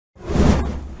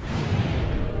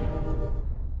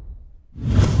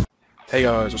Hey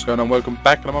guys, what's going on? Welcome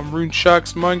back, and I'm on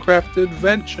RuneShark's Minecraft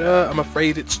adventure. I'm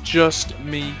afraid it's just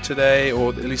me today,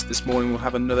 or at least this morning. We'll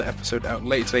have another episode out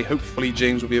later today. Hopefully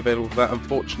James will be available for that.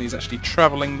 Unfortunately, he's actually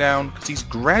travelling down because he's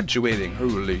graduating.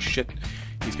 Holy shit.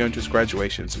 He's going to his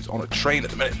graduation, so he's on a train at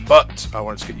the minute. But I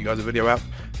wanted to get you guys a video out.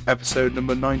 Episode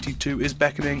number 92 is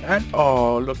beckoning, and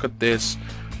oh, look at this.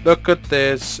 Look at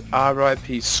this.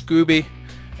 R.I.P. Scooby.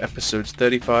 Episodes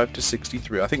 35 to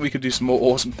 63. I think we could do some more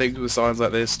awesome things with signs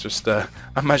like this. Just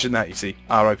imagine that, you see.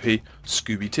 R.I.P.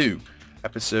 Scooby 2.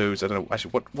 Episodes, I don't know,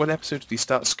 actually, what episode did he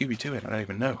start Scooby 2 in? I don't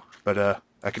even know. But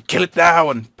I could kill it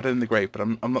now and put it in the grave, but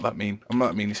I'm not that mean. I'm not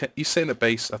that mean. He's sitting at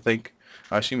base, I think.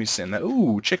 I assume he's sitting there.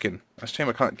 Ooh, chicken. It's a shame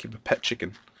I can't keep a pet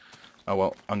chicken. Oh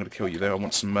well, I'm going to kill you there. I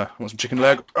want some chicken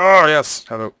leg. Oh, yes.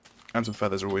 Hello. And some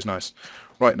feathers are always nice.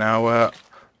 Right now,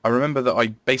 I remember that I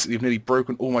basically have nearly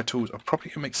broken all my tools. I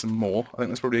probably can make some more. I think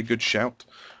that's probably a good shout.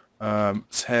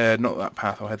 Let's head, not that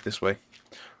path, I'll head this way.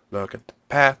 Look at the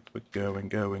path, we're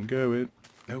going.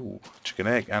 Oh, chicken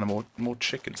egg and more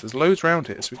chickens. There's loads around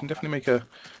here, so we can definitely make a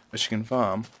chicken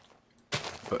farm.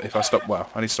 But if I stop, well,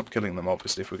 I need to stop killing them,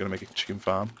 obviously, if we're going to make a chicken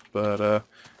farm. But,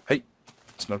 hey,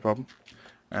 it's no problem.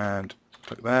 And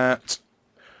click that.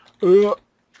 I'm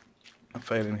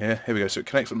failing here. Here we go. So it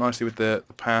connects up nicely with the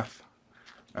path.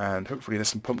 And hopefully there's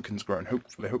some pumpkins growing.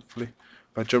 Hopefully.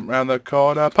 If I jump around the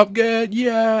corner, pumpkin,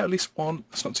 yeah, at least one.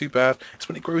 That's not too bad. It's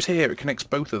when it grows here, it connects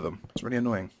both of them. It's really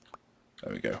annoying.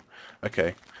 There we go.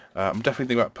 Okay. I'm definitely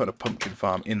thinking about putting a pumpkin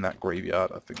farm in that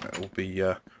graveyard. I think that will be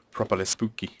properly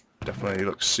spooky. Definitely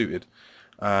looks suited.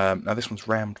 Now this one's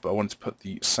rammed, but I wanted to put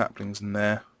the saplings in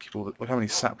there. Keep all the, look how many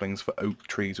saplings for oak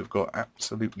trees we've got.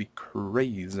 Absolutely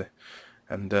crazy.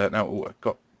 And now I've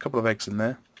got a couple of eggs in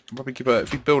there. Probably keep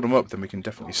if we build them up, then we can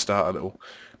definitely start a little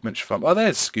miniature farm. Oh,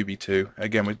 there's Scooby 2.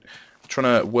 Again, we're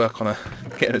trying to work on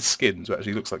getting a skin so it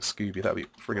actually looks like Scooby. That'd be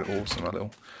friggin' awesome. A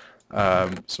little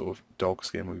sort of dog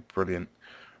skin would be brilliant.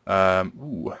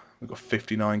 Ooh, we've got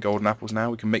 59 golden apples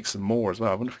now. We can make some more as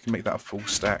well. I wonder if we can make that a full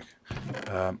stack.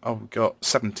 Oh, we've got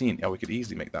 17. Yeah, we could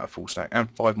easily make that a full stack.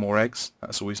 And 5 more eggs.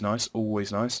 That's always nice.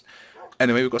 Always nice.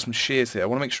 Anyway, we've got some shears here. I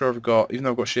want to make sure I've got, even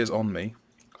though I've got shears on me,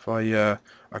 if I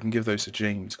can give those to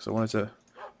James, because I wanted to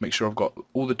make sure I've got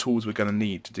all the tools we're going to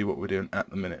need to do what we're doing at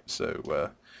the minute.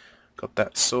 So, got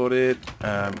that sorted.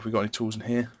 Have we got any tools in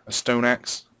here? A stone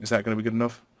axe, is that going to be good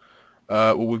enough?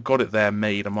 Well, we've got it there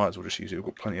made. I might as well just use it. We've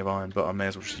got plenty of iron, but I may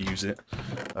as well just use it.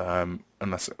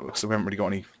 Unless, so we haven't really got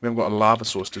any. We haven't got a lava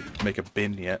source to make a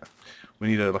bin yet. We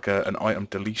need an item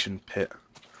deletion pit,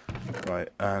 right?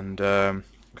 And can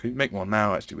we make one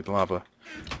now actually with lava?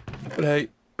 But hey,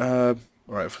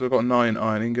 right. If we've got 9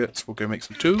 iron ingots, we'll go make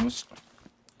some tools.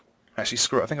 Actually,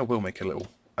 screw it. I think I will make a little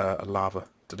a lava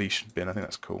deletion bin. I think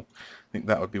that's cool. I think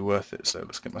that would be worth it. So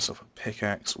let's get myself a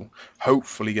pickaxe. We'll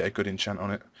hopefully get a good enchant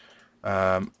on it.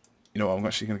 You know what, I'm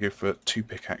actually going to go for 2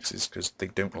 pickaxes because they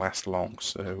don't last long.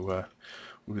 So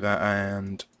we'll do that,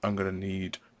 and I'm going to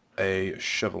need a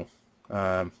shovel.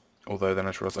 Although then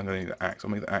I realised I'm going to need an axe.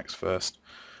 I'll make the axe first,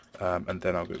 and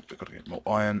then I've got to get more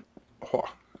iron.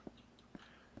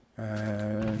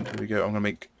 And here we go. I'm going to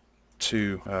make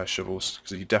 2 shovels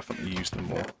because you definitely use them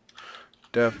more.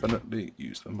 Definitely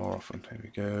use them more often. Here we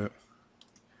go.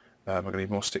 I'm going to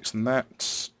need more sticks than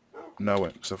that. No, I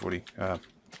won't, because I've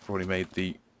already made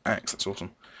the axe. That's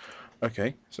awesome.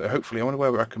 Okay, so hopefully I wonder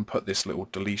where I can put this little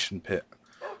deletion pit.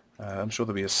 I'm sure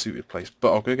there'll be a suited place,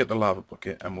 but I'll go get the lava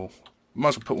bucket, and we'll might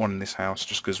as well put one in this house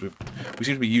just because we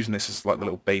seem to be using this as like the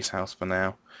little base house for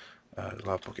now. The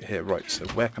lava bucket here, right? So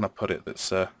where can I put it?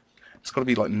 That's it's got to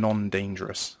be like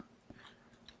non-dangerous.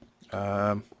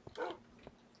 I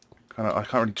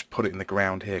can't really just put it in the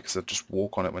ground here because I'd just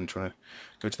walk on it when trying to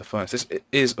go to the furnace. It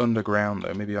is underground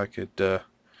though. Maybe I could, I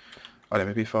don't know,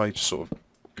 maybe if I just sort of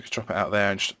drop it out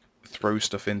there and just throw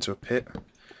stuff into a pit.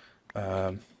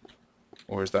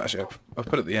 Or is that actually, I've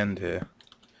put it at the end here.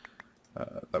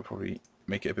 That'll probably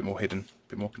make it a bit more hidden, a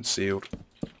bit more concealed.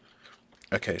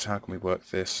 Okay, so how can we work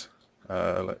this?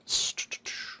 Let's...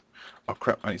 Oh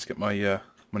crap, I need to get my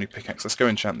new pickaxe. Let's go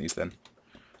enchant these then.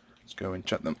 Let's go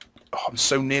enchant them. Oh, I'm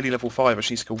so nearly level 5. I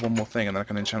just need to kill one more thing and then I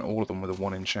can enchant all of them with a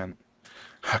 1 enchant.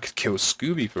 I could kill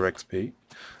Scooby for XP.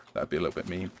 That'd be a little bit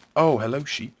mean. Oh, hello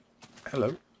sheep.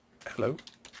 Hello. Hello.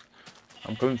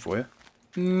 I'm coming for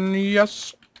you.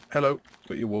 Yes. Hello.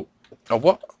 Got your wool. Oh,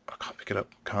 what? I can't pick it up.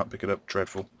 Can't pick it up.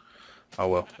 Dreadful. Oh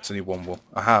well, it's only 1 wool.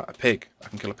 Aha, a pig. I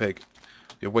can kill a pig.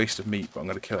 Be a waste of meat, but I'm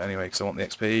going to kill it anyway because I want the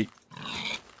XP.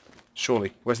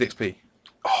 Surely. Where's the XP?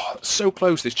 Oh, so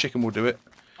close. This chicken will do it.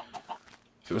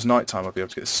 If it was night time, I'd be able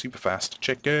to get this super fast.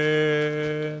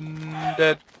 Chicken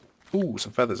dead. Ooh,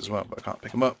 some feathers as well, but I can't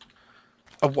pick them up.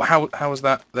 Oh, how was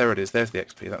that? There it is. There's the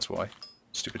XP. That's why.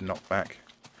 Stupid knockback.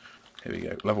 Here we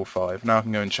go. Level 5. Now I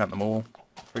can go enchant them all.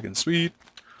 Friggin' sweet.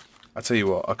 I tell you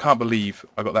what, I can't believe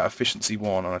I got that efficiency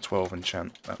 1 on a 12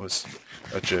 enchant. That was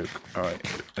a joke. Alright,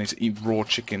 I need to eat raw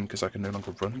chicken because I can no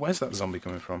longer run. Where's that zombie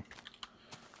coming from?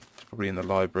 It's probably in the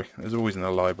library. It's always in the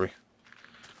library.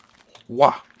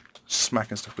 Wah!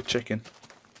 Smacking stuff with chicken.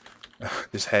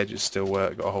 This hedge is still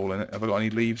got a hole in it. Have I got any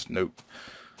leaves? Nope.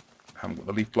 Haven't got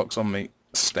the leaf blocks on me.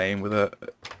 Staying with a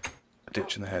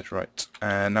ditch in the hedge, right.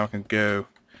 And now I can go...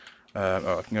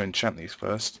 I can go enchant these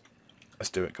first. Let's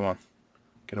do it, come on.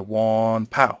 Get a 1,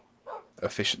 pow.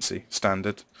 Efficiency,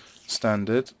 standard,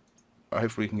 standard.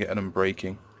 Hopefully we can get an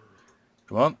unbreaking.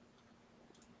 Come on.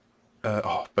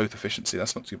 Oh, both efficiency,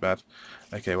 that's not too bad.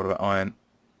 Okay, what about iron?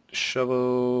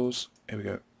 Shovels. Here we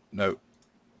go. No.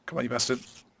 Come on, you bastard.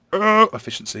 Oh,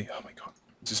 efficiency. Oh my god.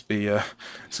 Just be,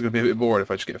 it's going to be a bit boring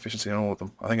if I just get efficiency on all of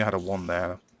them. I think I had a 1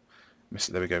 there. Missed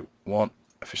it, there we go. 1,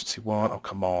 efficiency 1. Oh,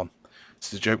 come on.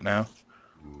 This is a joke now.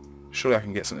 Surely I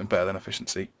can get something better than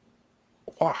efficiency.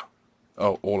 Wow.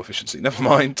 Oh, all efficiency. Never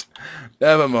mind.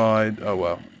 Never mind. Oh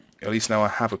well. At least now I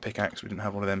have a pickaxe. We didn't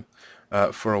have one of them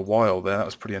for a while there. That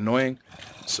was pretty annoying.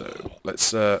 So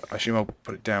let's. I assume I'll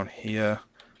put it down here.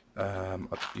 I'll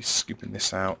be scooping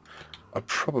this out. I'd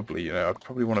probably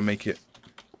want to make it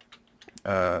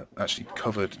actually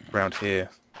covered around here.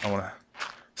 I want to.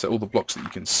 So all the blocks that you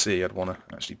can see, I'd want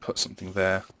to actually put something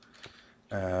there.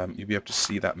 You'll be able to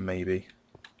see that maybe.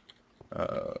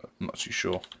 I'm not too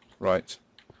sure. Right.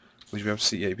 Would you be able to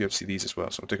see? Yeah, you'll be able to see these as well.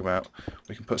 So I'll dig them out.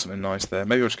 We can put something nice there.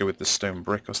 Maybe I'll just go with the stone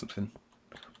brick or something.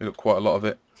 We've got quite a lot of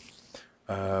it.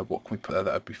 What can we put there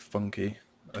that would be funky?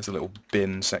 There's a little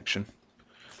bin section.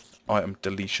 Item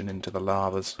deletion into the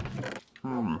lavas.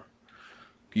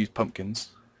 Use pumpkins.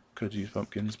 Could use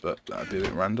pumpkins, but that'd be a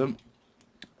bit random.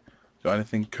 Got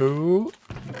anything cool?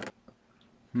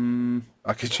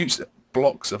 I could use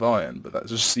blocks of iron, but that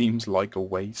just seems like a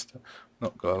waste.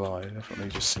 Not gonna lie, it definitely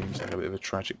just seems like a bit of a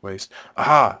tragic waste.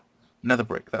 Aha! Nether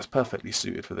brick. That's perfectly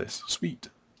suited for this. Sweet.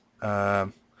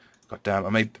 God damn,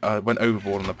 I went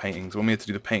overboard on the paintings. When we had to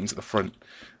do the paintings at the front,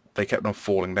 they kept on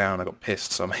falling down. I got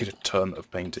pissed, so I made a ton of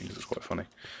paintings. It was quite funny.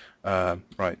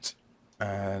 Right.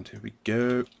 And here we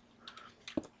go.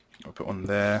 I'll put one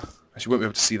there. Actually, you won't be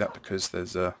able to see that because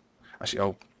there's actually,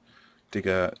 I'll dig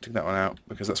that one out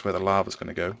because that's where the lava's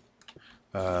going to go.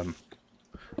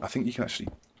 I think you can actually.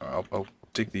 I'll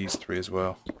dig these 3 as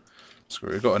well. So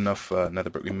we've got enough nether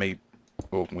brick. We made,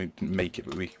 well, we didn't make it,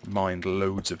 but we mined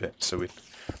loads of it, so we'd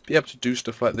be able to do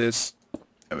stuff like this.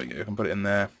 There we go. I can put it in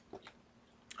there.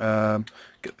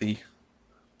 Get the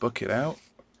bucket out.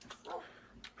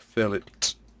 Fill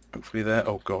it. Hopefully there.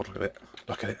 Oh god, look at it.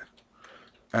 Look at it.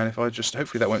 And if I just,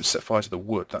 hopefully that won't set fire to the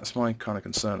wood. That's my kind of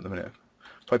concern at the minute.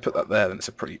 If I put that there, then it's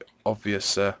a pretty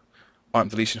obvious item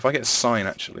deletion. If I get a sign,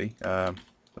 actually, don't know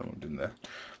what I'm doing there.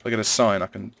 If I get a sign, I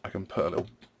can put a little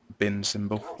bin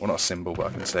symbol. Well, not a symbol, but I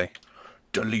can say,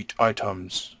 delete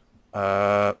items.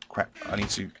 Crap. I need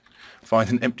to find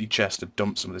an empty chest to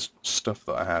dump some of this stuff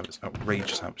that I have. It's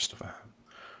outrageous how much stuff I have.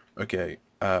 Okay.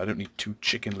 I don't need 2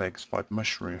 chicken legs, 5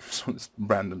 mushrooms, all this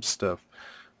random stuff.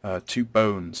 2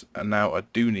 bones, and now I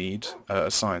do need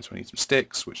a sign, so I need some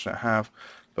sticks, which I don't have,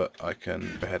 but I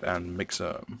can go ahead and mix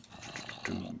them.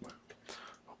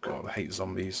 Oh god, I hate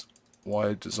zombies.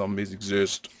 Why do zombies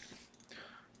exist?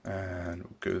 And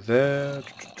we'll go there.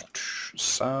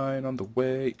 Sign on the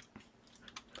way.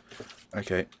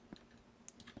 Okay.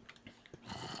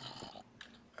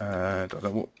 And I don't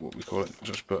know what we call it.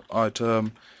 Just put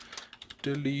item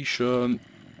deletion.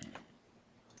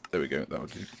 There we go.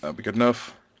 That'll be good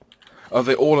enough.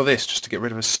 Oh, all of this just to get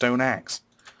rid of a stone axe.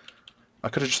 I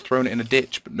could have just thrown it in a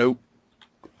ditch, but nope.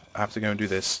 I have to go and do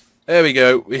this. There we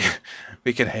go.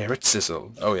 We can hear it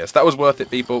sizzle. Oh yes, that was worth it,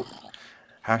 people.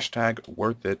 Hashtag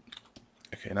worth it.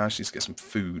 Okay, now I just need to get some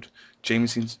food.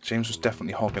 James was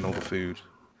definitely hogging all the food.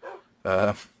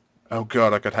 Oh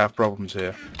god, I could have problems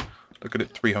here. Look at it,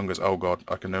 3 hungers. Oh god,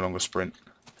 I can no longer sprint.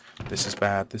 This is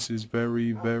bad. This is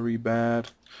very, very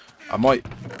bad.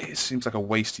 It seems like a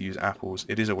waste to use apples.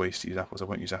 It is a waste to use apples. I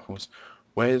won't use apples.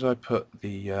 Where did I put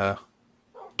the,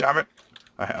 damn it!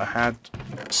 I had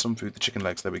some food, the chicken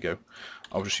legs, there we go.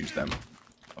 I'll just use them.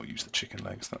 I'll use the chicken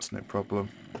legs, that's no problem.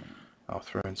 I'll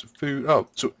throw in some food. Oh,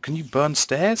 so can you burn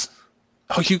stairs?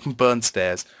 Oh, you can burn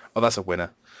stairs. Oh, that's a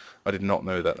winner. I did not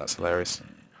know that. That's hilarious.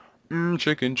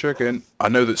 Chicken, chicken. I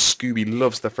know that Scooby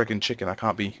loves the frickin' chicken. I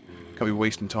can't be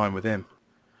wasting time with him.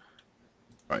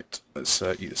 Right, let's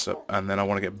eat this up. And then I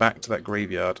want to get back to that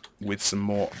graveyard with some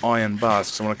more iron bars.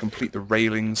 Because I want to complete the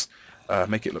railings,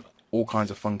 make it look all kinds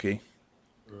of funky.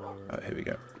 Here we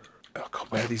go. Oh god,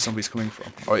 where are these zombies coming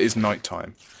from? Oh, it is night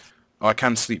time. Oh, I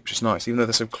can sleep, which is nice, even though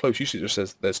they're so close. Usually it just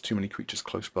says there's too many creatures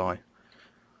close by.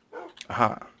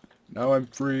 Aha. Now I'm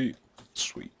free.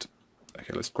 Sweet.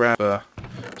 Okay, let's grab...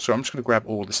 so I'm just going to grab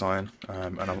all this iron,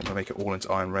 and I'm going to make it all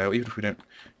into iron rail. Even if we don't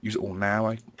use it all now,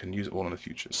 I can use it all in the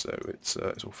future, so it's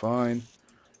all fine.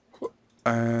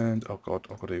 And, oh god,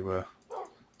 I've got to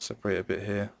separate a bit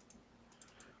here.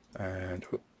 And,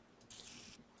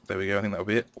 there we go, I think that'll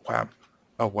be it. Wham.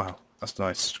 Oh wow, that's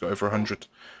nice. It's got over 100.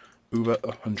 Over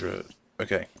 100.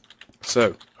 Okay,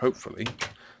 so, hopefully,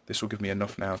 this will give me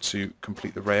enough now to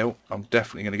complete the rail. I'm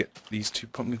definitely going to get these 2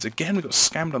 pumpkins. Again, we got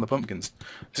scammed on the pumpkins.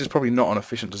 This is probably not an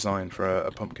efficient design for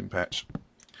a pumpkin patch.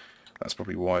 That's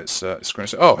probably why it's screwing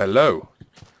us. Oh, hello!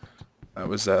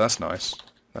 That's nice.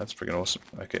 That's freaking awesome.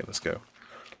 Okay, let's go.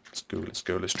 Let's go, let's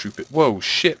go, let's troop it. Whoa,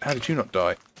 shit, how did you not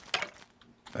die?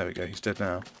 There we go, he's dead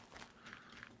now.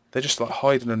 They're just like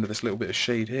hiding under this little bit of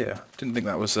shade here. Didn't think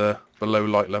that was below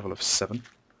light level of 7.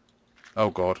 Oh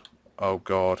god. Oh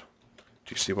god.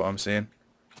 Do you see what I'm seeing?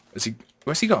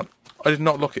 Where's he gone? I did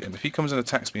not look at him. If he comes and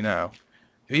attacks me now,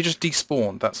 if he just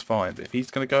despawned, that's fine. But if he's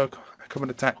going to come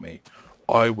and attack me,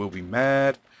 I will be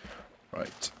mad.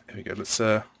 Right, here we go. Let's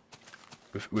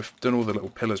we've done all the little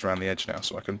pillars around the edge now,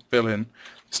 so I can fill in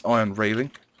this iron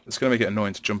railing. It's going to make it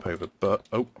annoying to jump over, but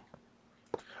oh,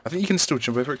 I think you can still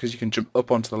jump over it because you can jump up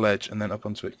onto the ledge and then up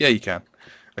onto it. Yeah, you can.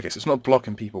 Okay, so it's not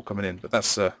blocking people coming in, but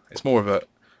that's it's more of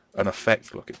an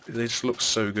effect look. It just looks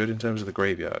so good in terms of the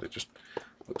graveyard. It just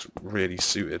looks really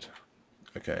suited.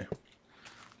 Okay,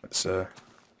 let's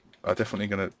I'm definitely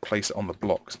going to place it on the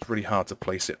blocks. It's really hard to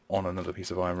place it on another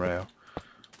piece of iron rail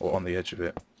or on the edge of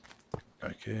it.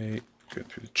 Okay, going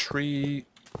through the tree.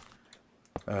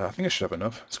 I think I should have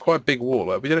enough. It's quite a big wall.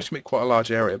 We did actually make quite a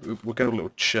large area. But we're going to have a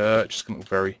little church. It's going to look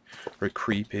very, very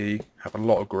creepy. Have a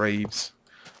lot of graves.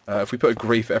 If we put a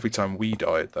grave for every time we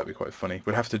died, that'd be quite funny.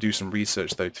 We'd have to do some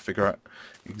research though to figure out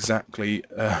exactly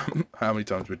how many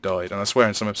times we died. And I swear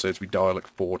in some episodes we die like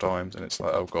 4 times, and it's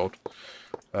like, oh god.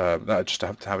 That'd just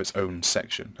have to have its own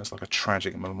section. It's like a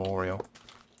tragic memorial.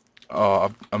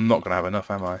 Oh, I'm not going to have enough,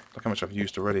 am I? Look how much I've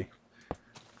used already.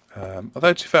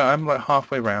 Although to be fair, I'm like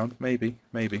halfway round. Maybe.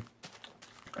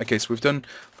 Okay, so we've done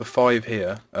the 5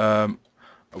 here.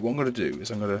 What I'm going to do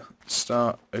is I'm going to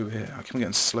start over here. I keep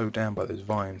getting slowed down by those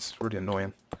vines. It's really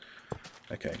annoying.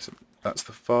 Okay, so that's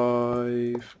the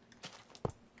 5.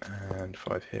 And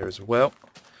 5 here as well.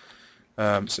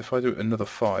 So if I do another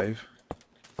 5,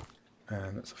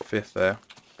 and that's the 5th there.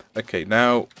 Okay,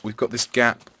 now we've got this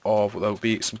gap of, there'll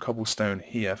be some cobblestone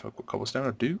here. If I've got cobblestone,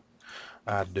 I do.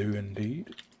 I do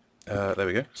indeed. There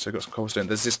we go. So we've got some cobblestone.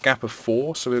 There's this gap of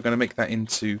 4, so we're going to make that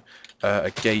into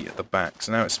a gate at the back.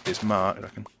 So now it's marked. I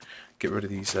can get rid of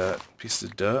these pieces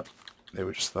of dirt. They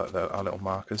were just like our little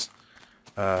markers.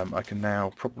 I can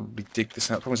now probably dig this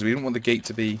out. Problem is, we didn't want the gate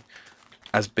to be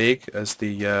as big as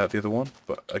the other one,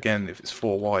 but again, if it's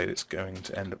 4 wide, it's going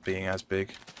to end up being as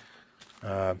big.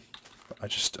 I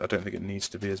don't think it needs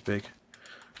to be as big.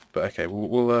 But okay,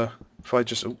 we'll if I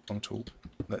just wrong tool.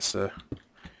 Let's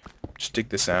just dig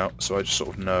this out, so I just sort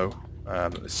of know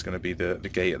that this is going to be the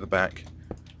gate at the back.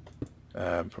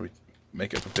 Probably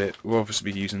make it up a bit. We'll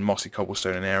obviously be using mossy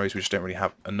cobblestone in areas. We just don't really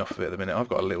have enough of it at the minute. I've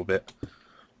got a little bit.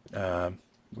 We'll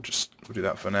do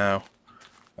that for now.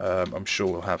 I'm sure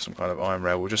we'll have some kind of iron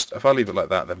rail. If I leave it like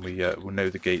that, then we'll know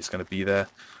the gate's going to be there.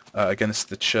 Again, this is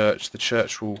the church. The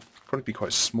church will probably be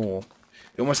quite small.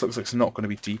 It almost looks like it's not going to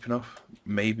be deep enough.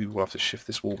 Maybe we'll have to shift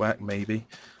this wall back. Maybe.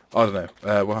 I don't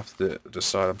know. We'll have to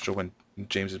decide. I'm sure when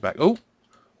James is back. Oh,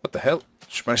 what the hell?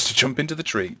 She managed to jump into the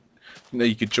tree. You know,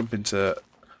 you could jump into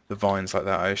the vines like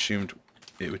that. I assumed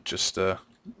it would just... there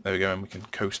we go, and we can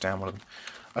coast down one of them.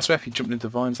 I swear if you jumped into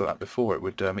vines like that before, it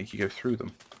would make you go through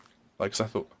them. Like, 'cause I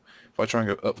thought, if I try and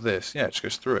go up this, yeah, it just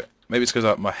goes through it. Maybe it's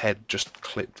because my head just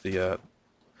clipped the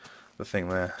thing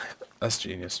there. That's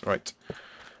genius. Right.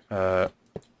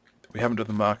 We haven't done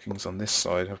the markings on this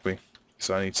side, have we?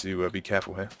 So I need to be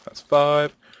careful here. That's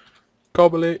 5.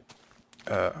 Cobbly.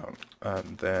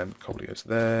 And then Cobbly goes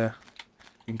there.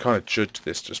 You can kind of judge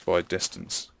this just by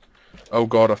distance. Oh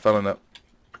god, I fell in that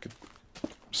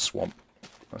swamp.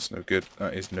 That's no good.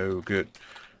 That is no good.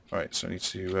 Right, so I need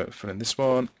to fill in this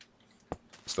one.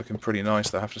 It's looking pretty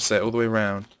nice. I have to say it all the way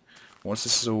around. Once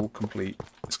this is all complete,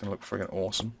 it's going to look friggin'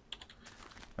 awesome.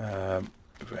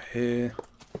 Over here.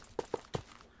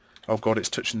 Oh god, it's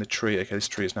touching the tree. Okay, this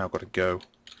tree has now got to go.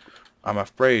 I'm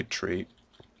afraid, tree.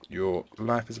 Your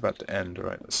life is about to end.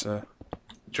 Alright, let's... do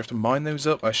you have to mine those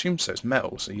up? I assume so. It's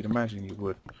metal, so you'd imagine you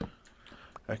would.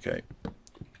 Okay.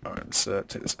 Alright, let's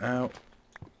take this out.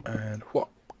 And what?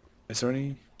 Is there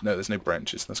any... No, there's no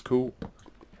branches. That's cool.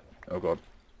 Oh god.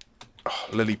 Oh,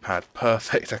 lily pad.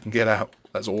 Perfect. I can get out.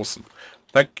 That's awesome.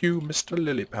 Thank you, Mr.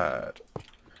 Lily Pad.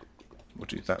 We'll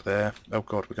do that there. Oh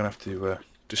god, we're going to have to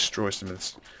destroy some of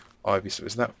this ivy. So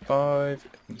is that 5?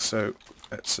 So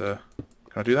let's... can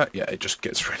I do that? Yeah, it just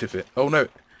gets rid of it. Oh no.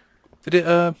 Did it...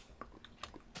 Oh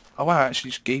wow, it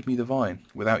actually just gave me the vine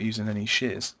without using any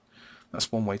shears.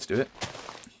 That's one way to do it.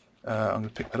 I'm going to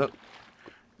pick that up.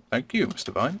 Thank you,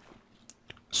 Mr. Vine.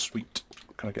 Sweet.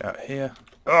 Can I get out here?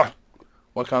 Ah!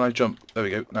 Why can't I jump? There we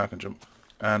go. Now I can jump.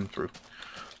 And through.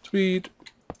 Sweet.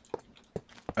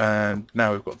 And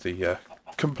now we've got the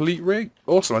complete rig.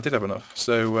 Awesome, I did have enough.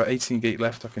 So 18 gate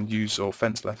left I can use, or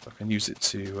fence left. I can use it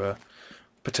to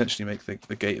potentially make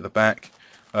the gate at the back.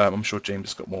 I'm sure James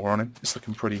has got more on him. It's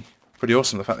looking pretty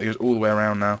awesome. The fact that it goes all the way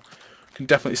around now. Can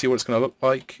definitely see what it's going to look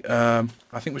like. I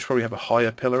think we should probably have a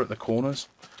higher pillar at the corners.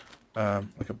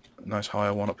 Like a nice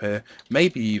higher one up here.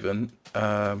 Maybe even,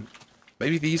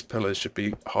 maybe these pillars should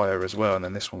be higher as well, and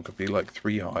then this one could be like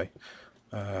 3 high.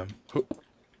 I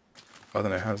don't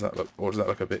know, how does that look? Or does that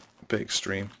look a bit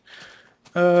extreme?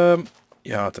 Yeah,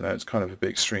 I don't know, it's kind of a bit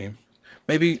extreme.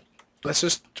 Maybe,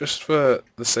 let's just for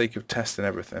the sake of testing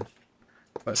everything,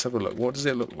 let's have a look. What does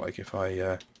it look like if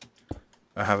I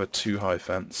have a 2 high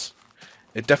fence?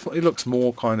 It definitely looks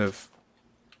more kind of,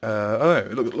 I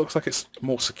don't know, it looks like it's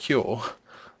more secure,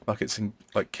 like it's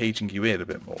like caging you in a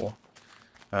bit more.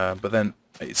 But then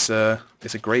it's a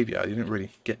graveyard. You didn't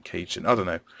really get caged in. I don't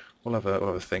know. We'll have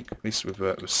a think. At least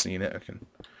we've seen it.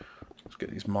 Let's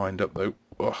get these mined up though.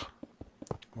 Oh,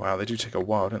 wow, they do take a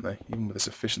while, don't they? Even with this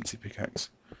efficiency pickaxe.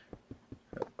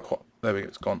 There we go.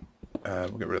 It's gone.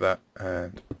 We'll get rid of that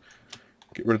and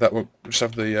get rid of that. We'll just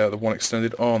have the one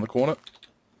extended on the corner.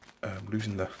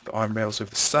 Losing the iron rails over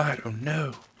the side. Oh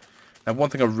no! Now one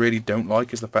thing I really don't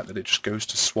like is the fact that it just goes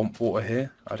to swamp water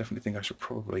here. I definitely think I should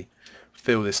probably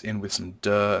fill this in with some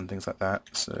dirt and things like that.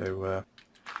 So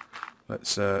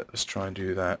let's try and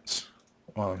do that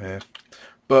while I'm here.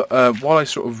 But while I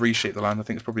sort of reshape the land, I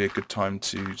think it's probably a good time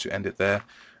to end it there.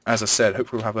 As I said,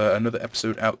 hopefully we'll have another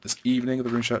episode out this evening of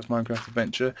the RuneSharks Minecraft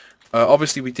adventure.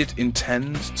 Obviously we did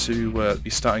intend to be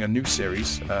starting a new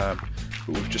series, but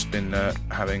we've just been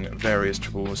having various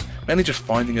troubles, mainly just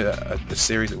finding a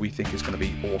series that we think is going to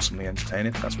be awesomely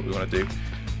entertaining. That's what we want to do.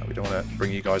 We don't want to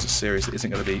bring you guys a series that isn't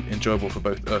going to be enjoyable for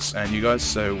both us and you guys,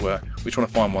 so we just want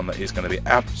to find one that is going to be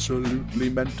absolutely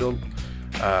mental.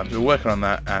 So we're working on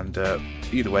that, and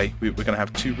either way, we're going to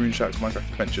have 2 RuneSharks Minecraft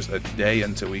adventures a day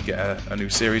until we get a new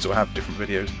series or have different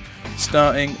videos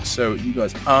starting, so you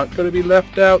guys aren't going to be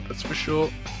left out, that's for sure.